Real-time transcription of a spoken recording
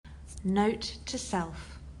Note to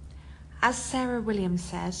self. As Sarah Williams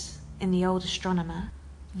says in The Old Astronomer,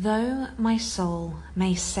 though my soul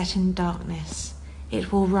may set in darkness,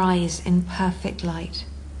 it will rise in perfect light.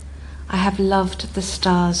 I have loved the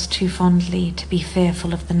stars too fondly to be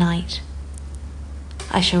fearful of the night.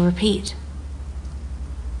 I shall repeat.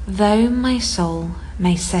 Though my soul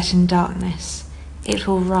may set in darkness, it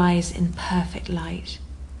will rise in perfect light.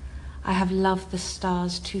 I have loved the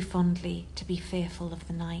stars too fondly to be fearful of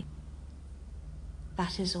the night.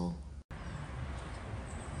 That is all.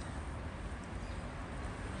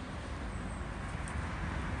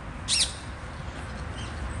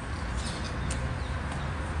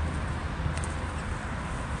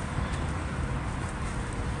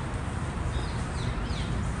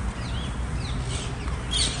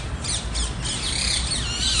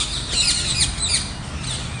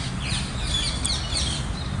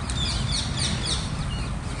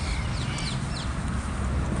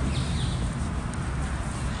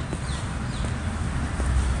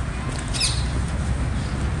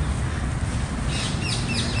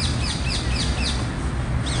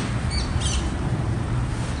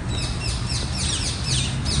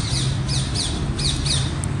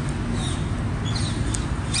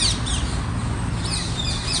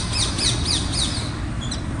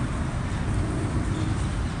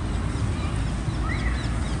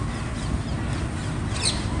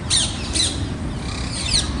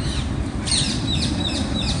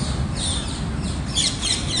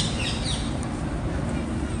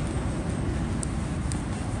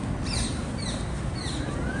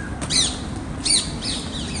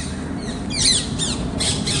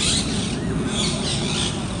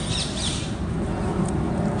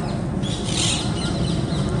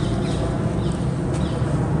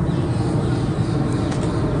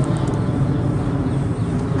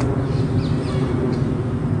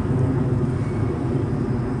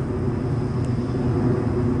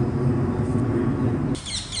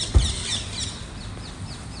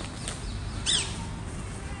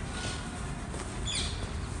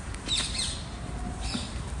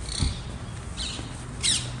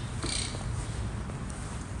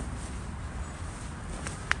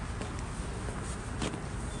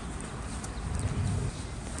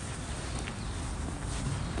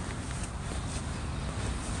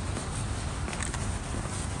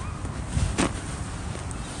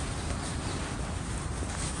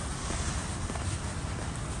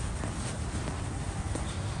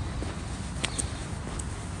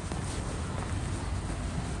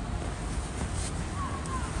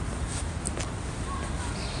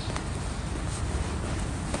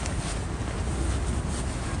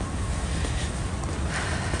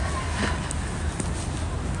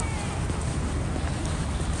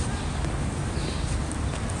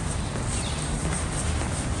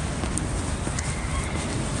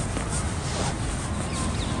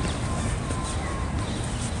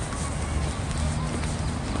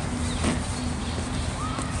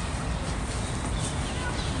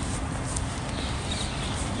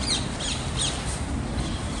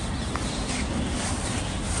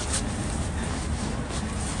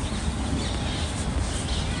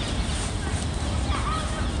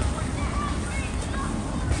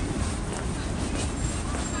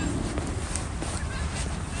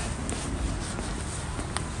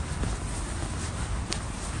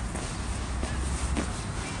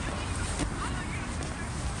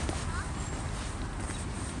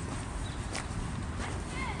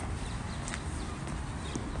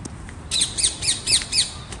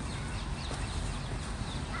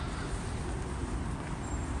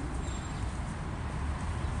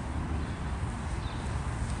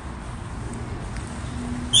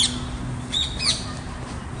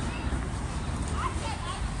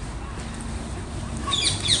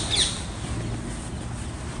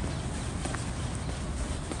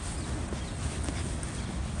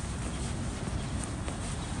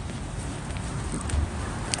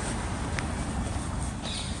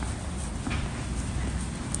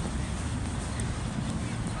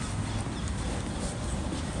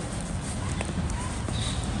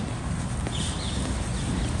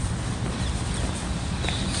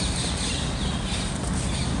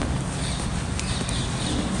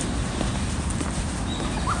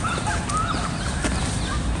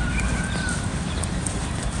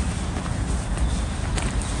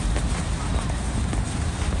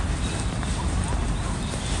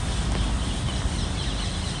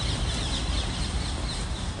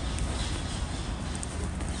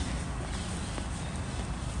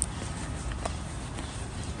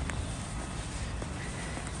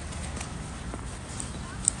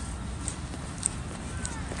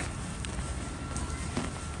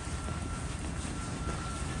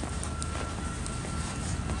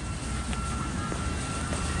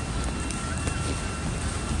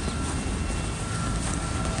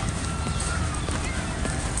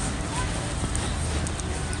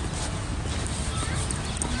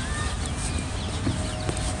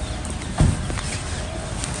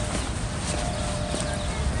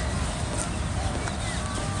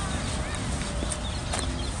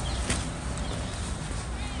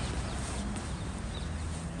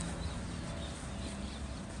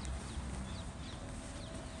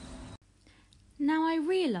 Now I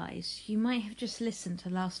realise you might have just listened to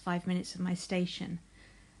the last 5 minutes of my station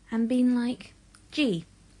and been like, gee,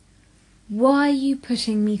 why are you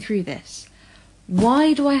putting me through this?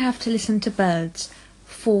 Why do I have to listen to birds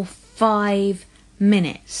for 5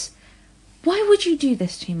 minutes? Why would you do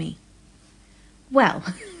this to me? Well,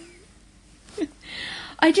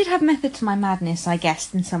 I did have method to my madness, I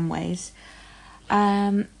guess, in some ways.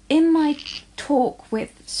 In my talk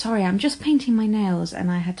with... Sorry, I'm just painting my nails and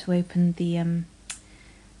I had to open the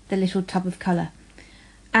little tub of colour.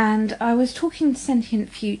 And I was talking to Sentient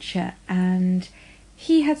Future, and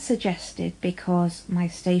he had suggested, because my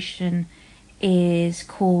station is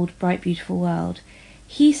called Bright Beautiful World,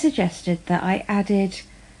 he suggested that I added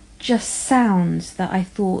just sounds that I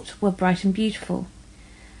thought were bright and beautiful.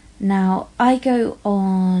 Now, I go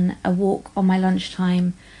on a walk on my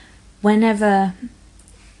lunchtime whenever.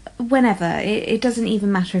 It doesn't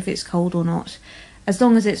even matter if it's cold or not. As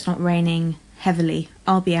long as it's not raining heavily,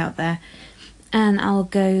 I'll be out there. And I'll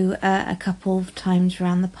go a couple of times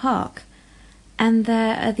around the park. And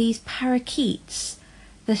there are these parakeets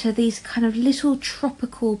that are these kind of little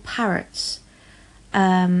tropical parrots,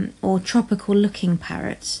 or tropical looking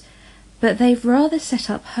parrots, but they've rather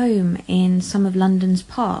set up home in some of London's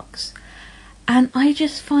parks. And I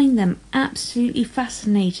just find them absolutely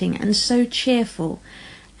fascinating and so cheerful.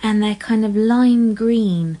 And they're kind of lime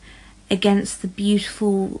green against the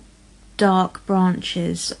beautiful dark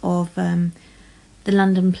branches of the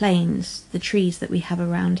London plains, the trees that we have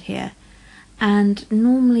around here. And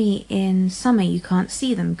normally in summer you can't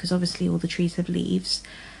see them because obviously all the trees have leaves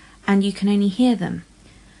and you can only hear them.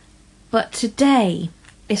 But today,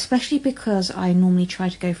 especially because I normally try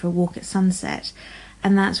to go for a walk at sunset,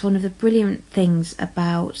 and that's one of the brilliant things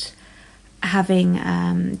about having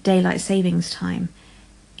daylight savings time,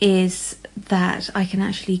 is that I can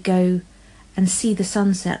actually go and see the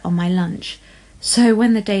sunset on my lunch. So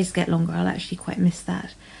when the days get longer, I'll actually quite miss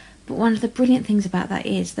that. But one of the brilliant things about that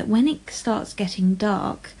is that when it starts getting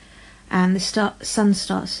dark and the sun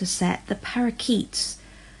starts to set, the parakeets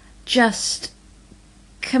just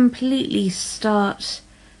completely start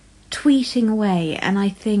tweeting away, and I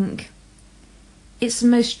think it's the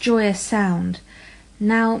most joyous sound.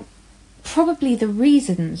 Now, probably the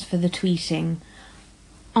reasons for the tweeting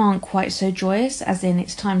aren't quite so joyous, as in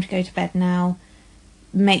it's time to go to bed now,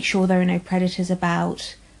 make sure there are no predators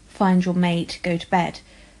about, find your mate, go to bed,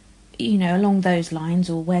 you know, along those lines,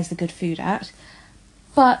 or where's the good food at.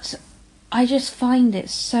 But I just find it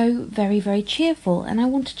so very, very cheerful, and I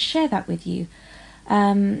wanted to share that with you.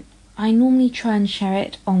 I normally try and share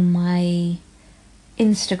it on my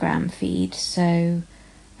Instagram feed, so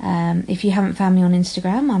if you haven't found me on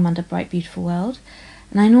Instagram, I'm under Bright Beautiful World,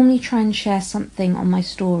 and I normally try and share something on my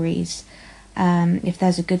stories. If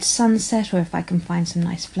there's a good sunset, or if I can find some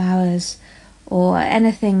nice flowers, or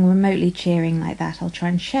anything remotely cheering like that, I'll try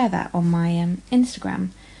and share that on my Instagram.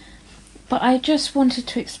 But I just wanted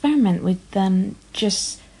to experiment with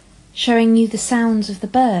just showing you the sounds of the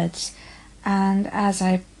birds. And as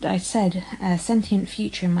I said, Sentient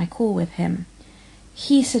Future, in my call with him,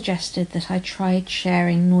 he suggested that I tried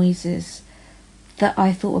sharing noises that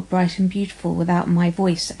I thought were bright and beautiful without my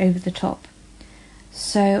voice over the top.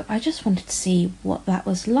 So I just wanted to see what that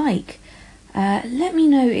was like. Let me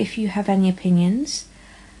know if you have any opinions,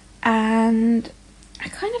 and I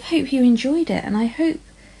kind of hope you enjoyed it, and I hope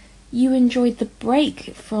you enjoyed the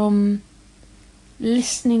break from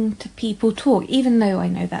listening to people talk, even though I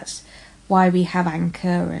know that's why we have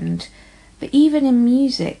Anchor, but even in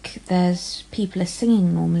music there's people are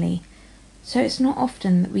singing normally, so it's not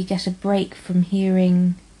often that we get a break from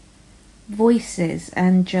hearing voices,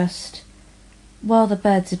 and just while the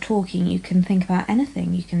birds are talking you can think about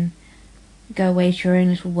anything. You can go away to your own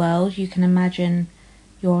little world, you can imagine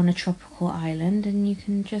you're on a tropical island, and you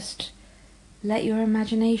can just let your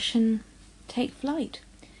imagination take flight.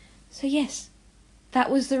 So yes, that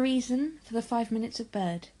was the reason for the 5 minutes of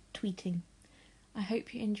bird tweeting. I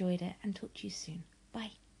hope you enjoyed it, and talk to you soon.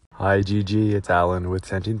 Bye. Hi Gigi, it's Alan with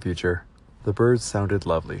Sentient Future. The birds sounded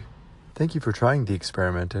lovely. Thank you for trying the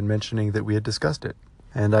experiment and mentioning that we had discussed it.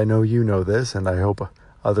 And I know you know this, and I hope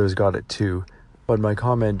others got it too, but my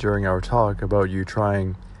comment during our talk about you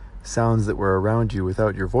trying sounds that were around you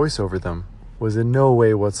without your voice over them was in no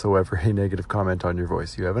way whatsoever a negative comment on your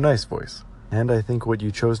voice. You have a nice voice. And I think what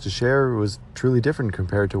you chose to share was truly different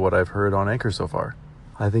compared to what I've heard on Anchor so far.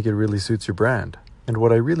 I think it really suits your brand. And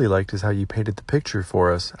what I really liked is how you painted the picture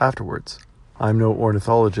for us afterwards. I'm no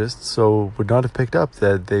ornithologist, so would not have picked up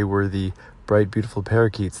that they were the bright, beautiful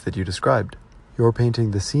parakeets that you described. Your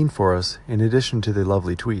painting the scene for us, in addition to the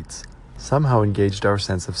lovely tweets, somehow engaged our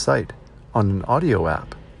sense of sight on an audio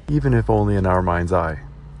app. even if only in our mind's eye.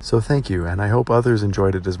 So thank you, and I hope others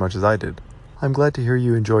enjoyed it as much as I did. I'm glad to hear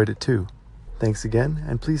you enjoyed it too. Thanks again,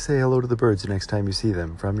 and please say hello to the birds next time you see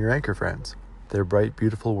them from your anchor friends. They're bright,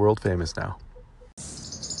 beautiful, world famous now.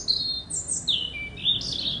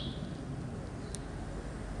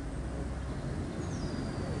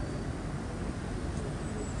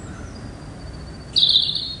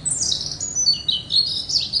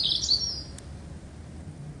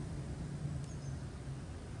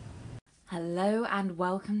 Hello and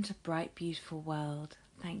welcome to Bright Beautiful World.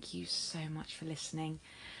 Thank you so much for listening.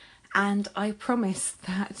 And I promise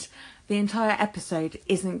that the entire episode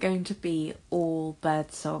isn't going to be all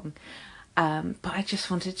birdsong. But I just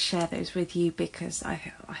wanted to share those with you because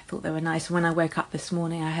I thought they were nice. When I woke up this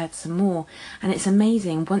morning, I heard some more. And it's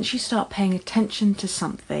amazing. Once you start paying attention to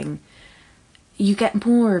something, you get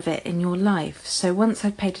more of it in your life. So once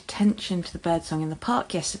I paid attention to the birdsong in the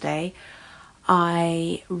park yesterday,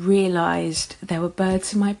 I realised there were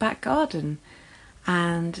birds in my back garden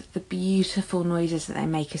and the beautiful noises that they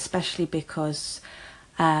make, especially because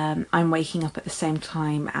I'm waking up at the same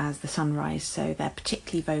time as the sunrise, so they're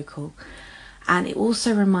particularly vocal. And it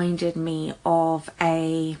also reminded me of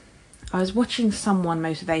I was watching someone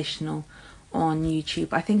motivational on YouTube.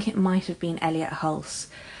 I think it might have been Elliot Hulse,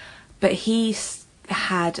 but he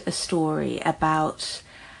had a story about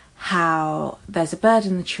how there's a bird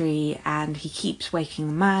in the tree and he keeps waking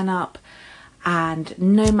the man up, and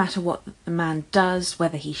no matter what the man does,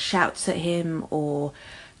 whether he shouts at him or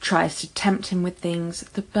tries to tempt him with things,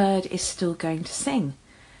 the bird is still going to sing.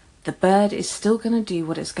 The bird is still going to do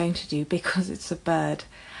what it's going to do because it's a bird,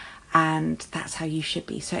 and that's how you should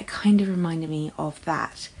be. So it kind of reminded me of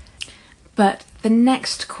that. But the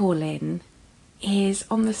next call in is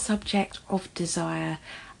on the subject of desire.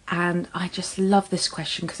 And I just love this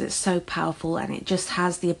question because it's so powerful and it just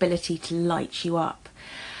has the ability to light you up.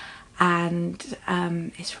 And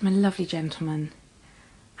it's from a lovely gentleman.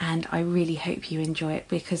 And I really hope you enjoy it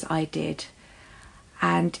because I did.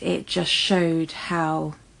 And it just showed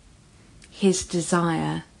how his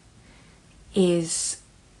desire is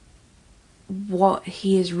what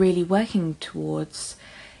he is really working towards.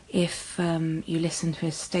 If you listen to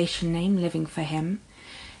his station name, Living for Him,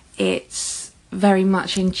 it's very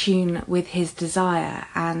much in tune with his desire.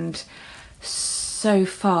 And so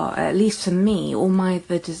far, at least for me, all my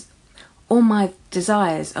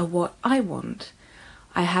desires are what I want.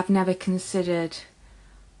 I have never considered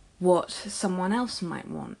what someone else might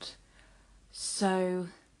want. So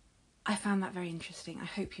I found that very interesting. I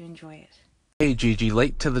hope you enjoy it. Hey Gigi,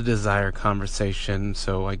 late to the desire conversation,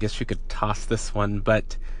 so I guess you could toss this one,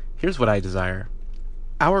 but here's what I desire.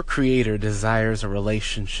 Our Creator desires a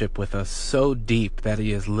relationship with us so deep that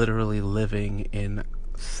He is literally living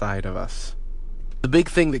inside of us. The big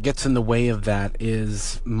thing that gets in the way of that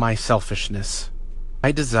is my selfishness.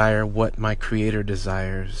 I desire what my Creator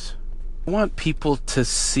desires. I want people to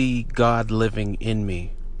see God living in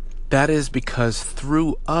me. That is because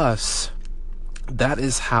through us, that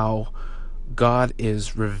is how God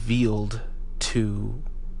is revealed to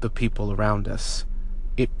the people around us.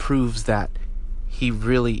 It proves that He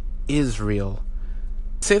really is real.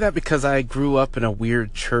 I say that because I grew up in a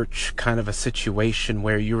weird church kind of a situation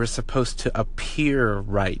where you were supposed to appear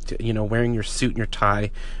right, you know, wearing your suit and your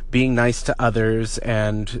tie, being nice to others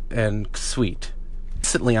and sweet.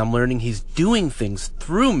 Recently I'm learning He's doing things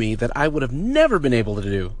through me that I would have never been able to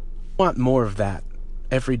do. I want more of that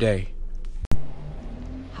every day.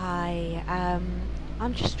 Hi,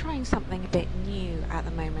 I'm just trying something a bit new at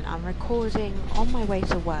the moment. I'm recording on my way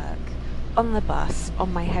to work, on the bus,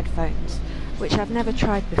 on my headphones, which I've never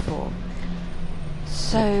tried before.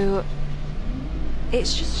 So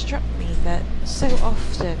it's just struck me that so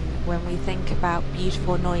often when we think about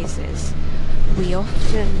beautiful noises, we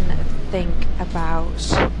often think about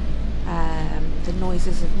the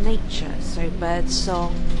noises of nature, so bird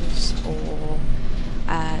songs or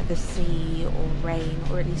the sea or rain,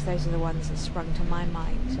 or at least those are the ones that sprung to my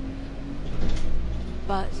mind.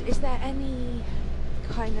 But is there any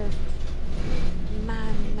kind of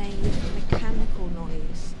man-made mechanical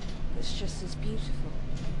noise that's just as beautiful?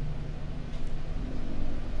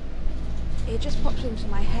 It just popped into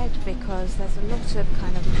my head because there's a lot of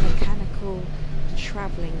kind of mechanical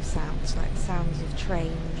travelling sounds, like sounds of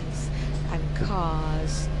trains and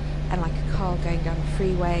cars, and like a car going down a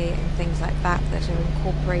freeway and things like that that are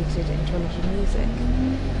incorporated into a lot of music.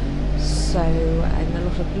 So in a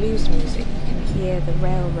lot of blues music you can hear the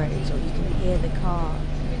railroads, or you can hear the car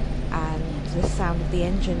and the sound of the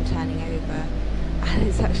engine turning over. And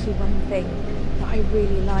it's actually one thing that I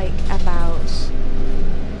really like about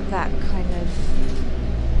that kind of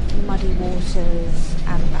mud Muddy Waters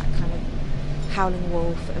and that kind of Howling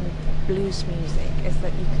Wolf and blues music is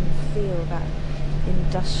that you can feel that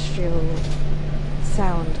industrial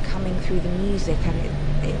sound coming through the music,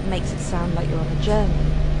 and it makes it sound like you're on a journey.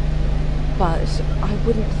 But I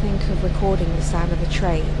wouldn't think of recording the sound of a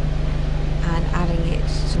train and adding it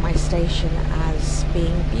to my station as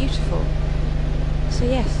being beautiful. So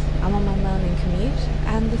yes, I'm on my morning commute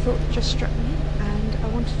and the thought just struck me and I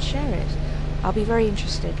wanted to share it. I'll be very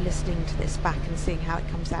interested listening to this back and seeing how it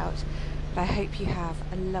comes out. But I hope you have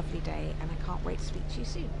a lovely day and I can't wait to speak to you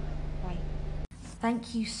soon. Bye.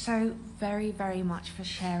 Thank you so very, very much for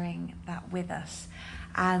sharing that with us.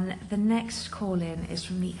 And the next call-in is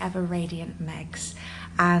from the ever radiant Megs.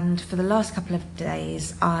 And for the last couple of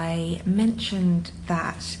days, I mentioned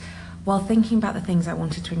that while thinking about the things I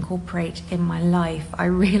wanted to incorporate in my life, I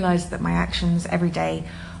realised that my actions every day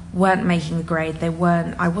weren't making the grade.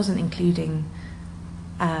 I wasn't including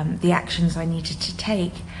the actions I needed to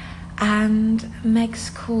take. And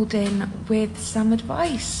Megs called in with some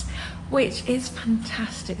advice, which is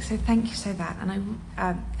fantastic. So thank you so that, and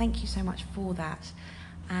I thank you so much for that.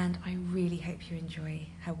 And I really hope you enjoy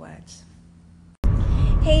her words.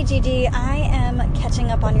 Hey Gigi, I am catching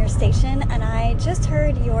up on your station, and I just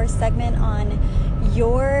heard your segment on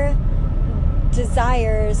your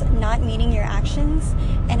desires not meeting your actions,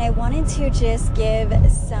 and I wanted to just give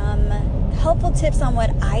some helpful tips on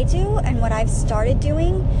what I do and what I've started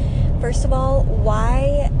doing. First of all,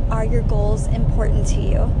 why are your goals important to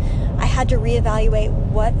you? I had to reevaluate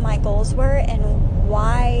what my goals were and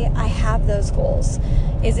why I have those goals.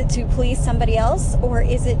 Is it to please somebody else, or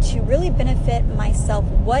is it to really benefit myself?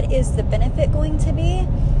 What is the benefit going to be?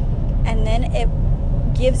 And then it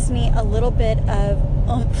gives me a little bit of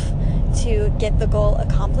oomph to get the goal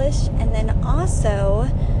accomplished. And then also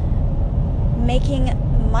making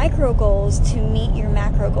micro goals to meet your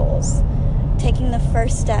macro goals. Taking the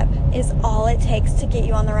first step is all it takes to get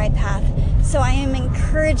you on the right path. So I am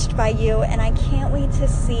encouraged by you, and I can't wait to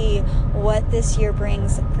see what this year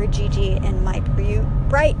brings for Gigi and my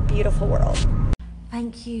bright, beautiful world.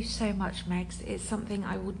 Thank you so much, Megs. It's something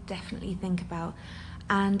I will definitely think about.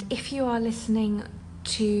 And if you are listening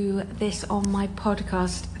to this on my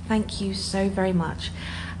podcast, thank you so very much.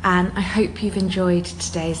 And I hope you've enjoyed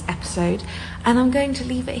today's episode. And I'm going to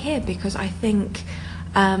leave it here because I think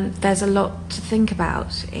there's a lot to think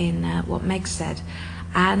about in what Meg said.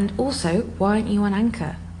 And also, why aren't you on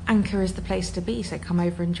Anchor? Anchor is the place to be, so come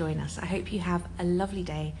over and join us. I hope you have a lovely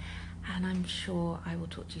day, and I'm sure I will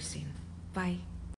talk to you soon. Bye.